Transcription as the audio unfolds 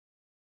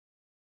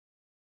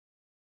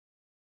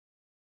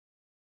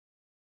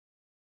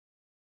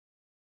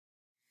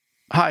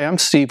Hi, I'm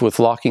Steve with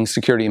Locking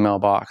Security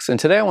Mailbox, and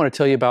today I want to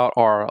tell you about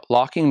our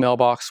locking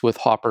mailbox with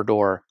hopper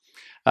door.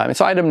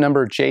 It's item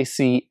number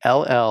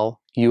JCLLULT.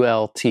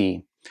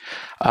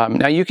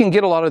 Now you can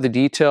get a lot of the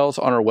details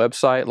on our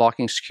website,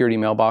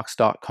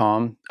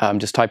 lockingsecuritymailbox.com.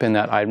 Just type in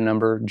that item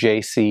number,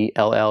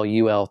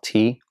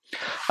 JCLLULT.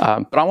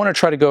 But I want to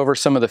try to go over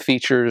some of the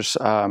features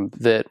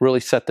that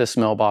really set this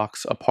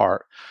mailbox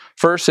apart.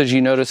 First, as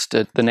you noticed,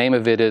 the name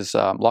of it is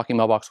locking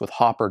mailbox with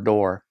hopper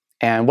door.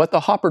 And what the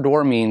hopper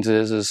door means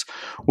is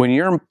when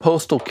your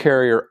postal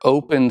carrier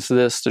opens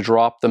this to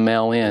drop the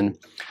mail in,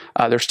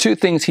 there's two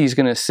things he's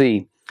going to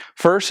see.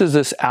 First is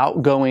this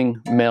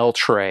outgoing mail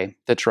tray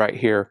that's right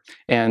here.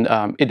 And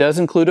it does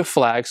include a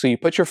flag. So you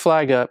put your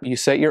flag up, you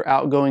set your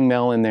outgoing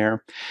mail in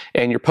there,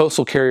 and your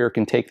postal carrier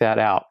can take that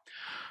out.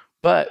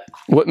 But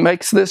what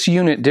makes this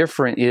unit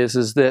different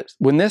is that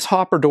when this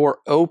hopper door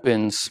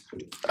opens,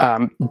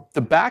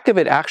 the back of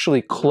it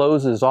actually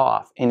closes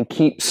off and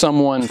keeps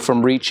someone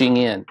from reaching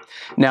in.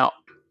 Now,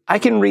 I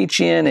can reach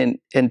in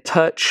and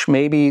touch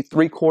maybe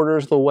 3/4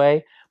 of the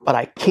way, but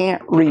I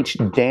can't reach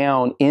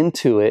down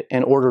into it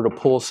in order to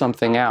pull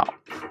something out.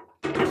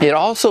 It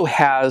also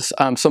has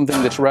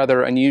something that's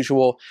rather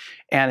unusual,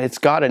 and it's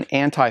got an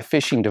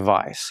anti-phishing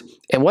device.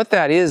 And what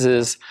that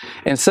is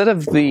instead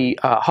of the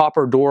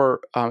hopper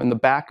door in the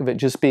back of it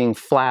just being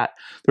flat,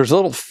 there's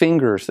little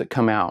fingers that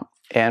come out.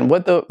 And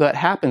what that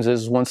happens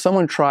is when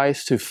someone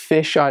tries to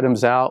fish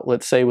items out,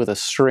 let's say with a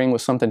string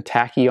with something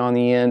tacky on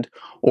the end,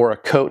 or a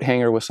coat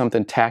hanger with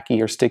something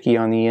tacky or sticky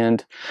on the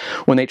end,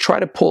 when they try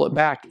to pull it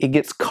back, it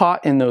gets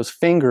caught in those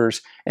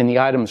fingers and the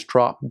items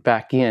drop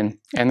back in,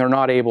 and they're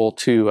not able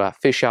to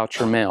fish out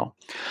your mail.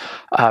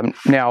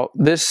 Now,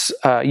 this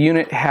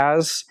unit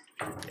has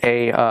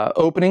a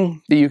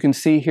opening that you can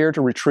see here to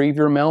retrieve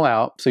your mail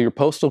out. So your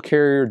postal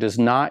carrier does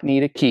not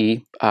need a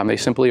key. They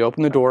simply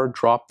open the door,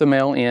 drop the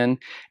mail in,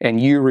 and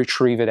you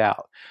retrieve it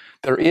out.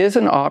 There is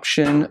an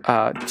option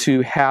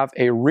to have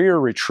a rear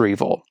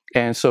retrieval.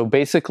 And so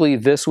basically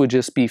this would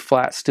just be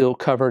flat steel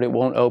covered, it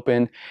won't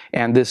open,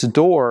 and this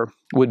door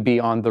would be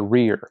on the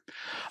rear.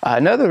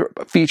 Another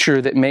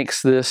feature that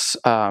makes this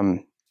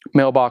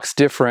mailbox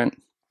different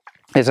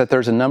is that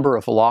there's a number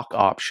of lock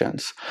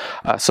options.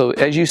 So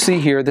as you see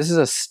here, this is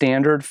a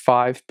standard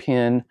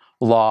 5-pin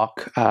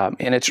lock,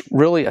 and it's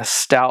really a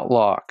stout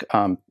lock.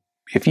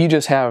 If you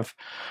just have,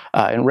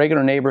 in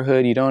regular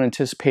neighborhood, you don't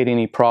anticipate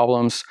any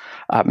problems,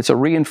 it's a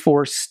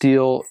reinforced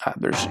steel,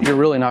 you're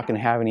really not going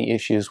to have any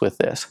issues with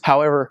this.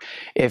 However,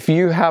 if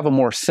you have a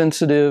more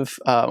sensitive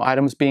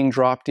items being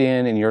dropped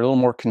in and you're a little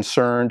more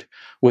concerned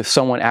with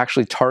someone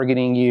actually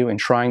targeting you and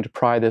trying to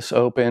pry this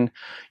open,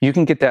 you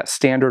can get that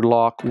standard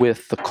lock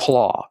with the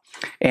claw.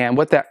 And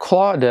what that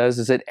claw does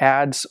is it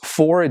adds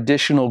 4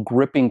 additional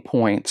gripping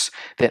points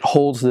that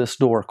holds this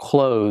door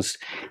closed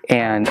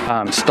and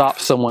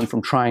stops someone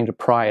from trying to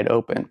pry it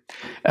open.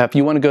 If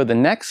you want to go the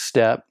next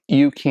step,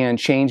 you can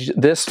change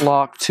this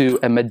lock to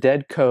a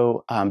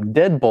Mededco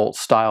deadbolt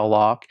style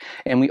lock,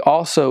 and we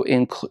also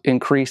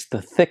increase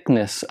the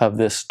thickness of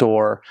this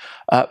door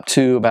up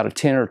to about a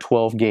 10 or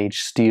 12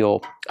 gauge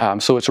steel,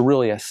 so it's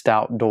really a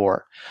stout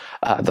door.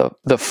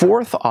 The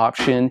fourth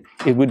option,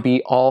 it would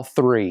be all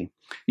 3.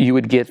 You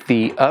would get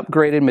the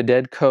upgraded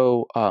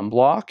Mededco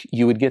lock,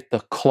 you would get the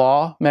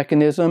claw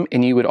mechanism,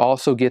 and you would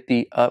also get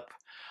the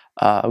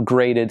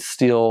upgraded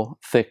steel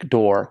thick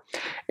door.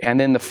 And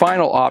then the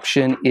final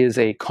option is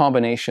a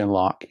combination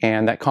lock,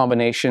 and that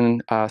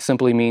combination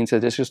simply means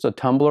that it's just a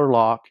tumbler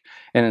lock,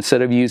 and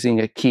instead of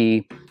using a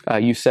key,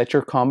 you set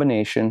your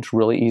combination. It's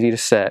really easy to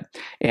set,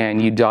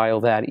 and you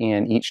dial that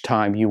in each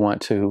time you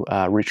want to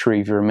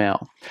retrieve your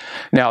mail.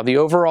 Now, the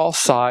overall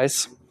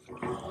size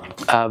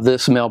of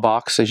this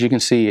mailbox, as you can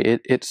see,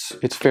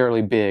 it's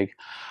fairly big,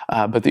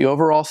 but the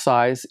overall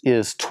size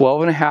is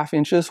 12.5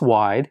 inches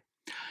wide,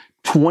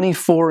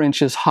 24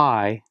 inches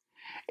high,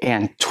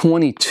 and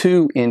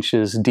 22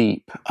 inches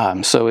deep.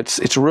 So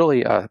it's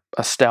really a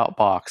stout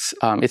box.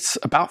 It's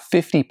about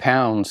 50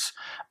 pounds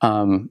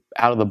out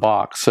of the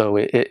box, so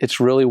it's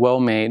really well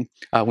made.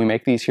 We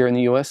make these here in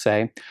the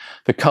USA.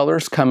 The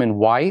colors come in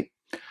white,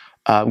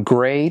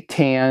 gray,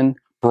 tan,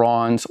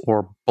 bronze,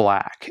 or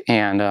black,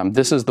 and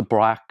this is the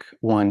black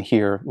one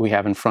here we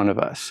have in front of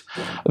us.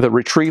 The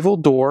retrieval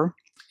door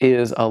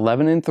is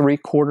 11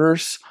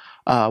 3/4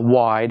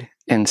 wide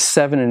and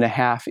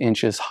 7.5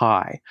 inches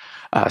high.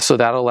 So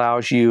that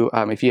allows you,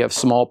 if you have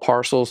small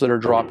parcels that are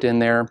dropped in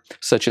there,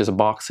 such as a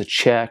box of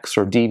checks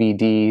or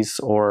DVDs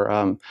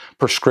or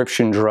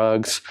prescription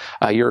drugs,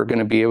 you're going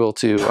to be able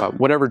to,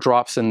 whatever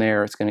drops in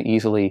there, it's going to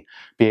easily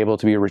be able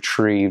to be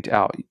retrieved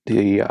out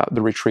the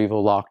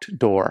retrieval locked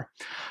door.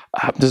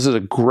 This is a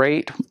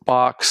great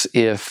box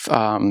if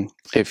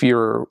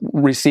you're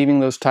receiving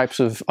those types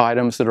of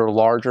items that are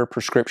larger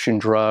prescription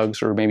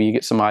drugs, or maybe you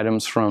get some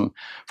items from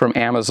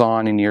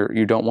Amazon and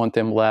you don't want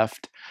them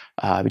left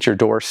at your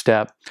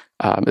doorstep.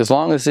 As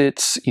long as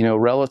it's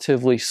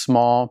relatively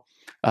small,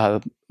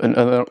 in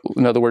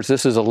other words,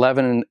 this is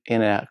 11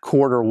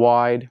 1/4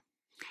 wide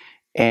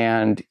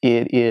and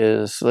it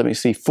is, let me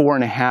see,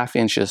 4.5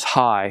 inches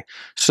high.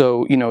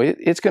 So, you know,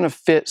 it's going to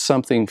fit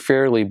something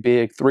fairly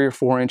big, 3 or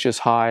 4 inches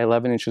high,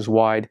 11 inches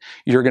wide.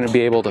 You're going to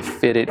be able to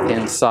fit it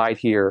inside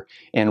here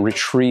and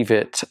retrieve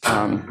it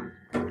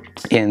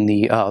in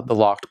the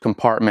locked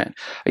compartment.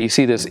 You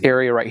see this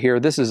area right here.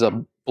 This is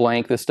a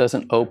blank. This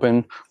doesn't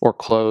open or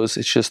close.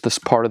 It's just this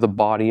part of the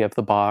body of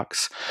the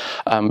box.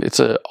 It's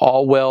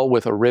all well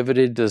with a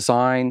riveted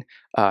design.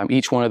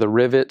 Each one of the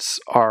rivets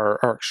are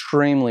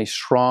extremely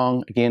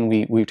strong. Again,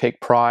 we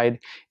take pride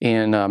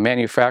in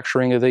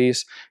manufacturing of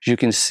these. As you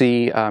can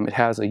see, it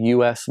has a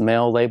U.S.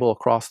 mail label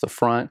across the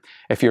front.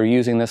 If you're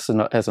using this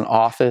as an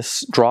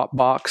office drop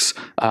box,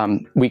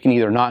 we can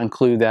either not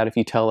include that if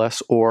you tell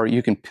us, or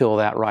you can peel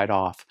that right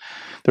off.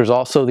 There's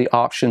also the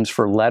options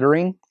for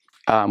lettering.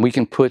 We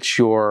can put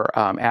your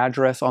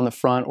address on the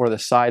front or the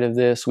side of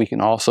this. We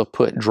can also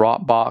put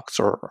Dropbox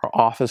or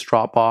Office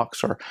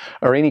Dropbox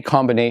or any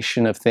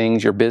combination of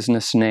things, your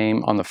business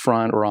name on the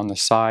front or on the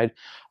side.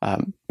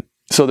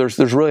 So there's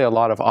really a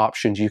lot of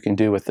options you can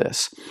do with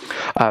this.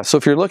 So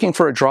if you're looking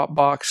for a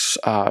Dropbox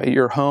at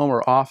your home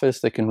or office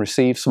that can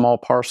receive small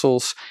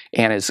parcels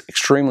and is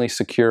extremely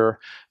secure,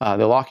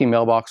 the locking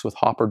mailbox with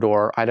hopper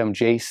door, item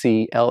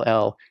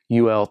JCLLULT,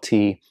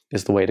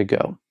 is the way to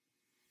go.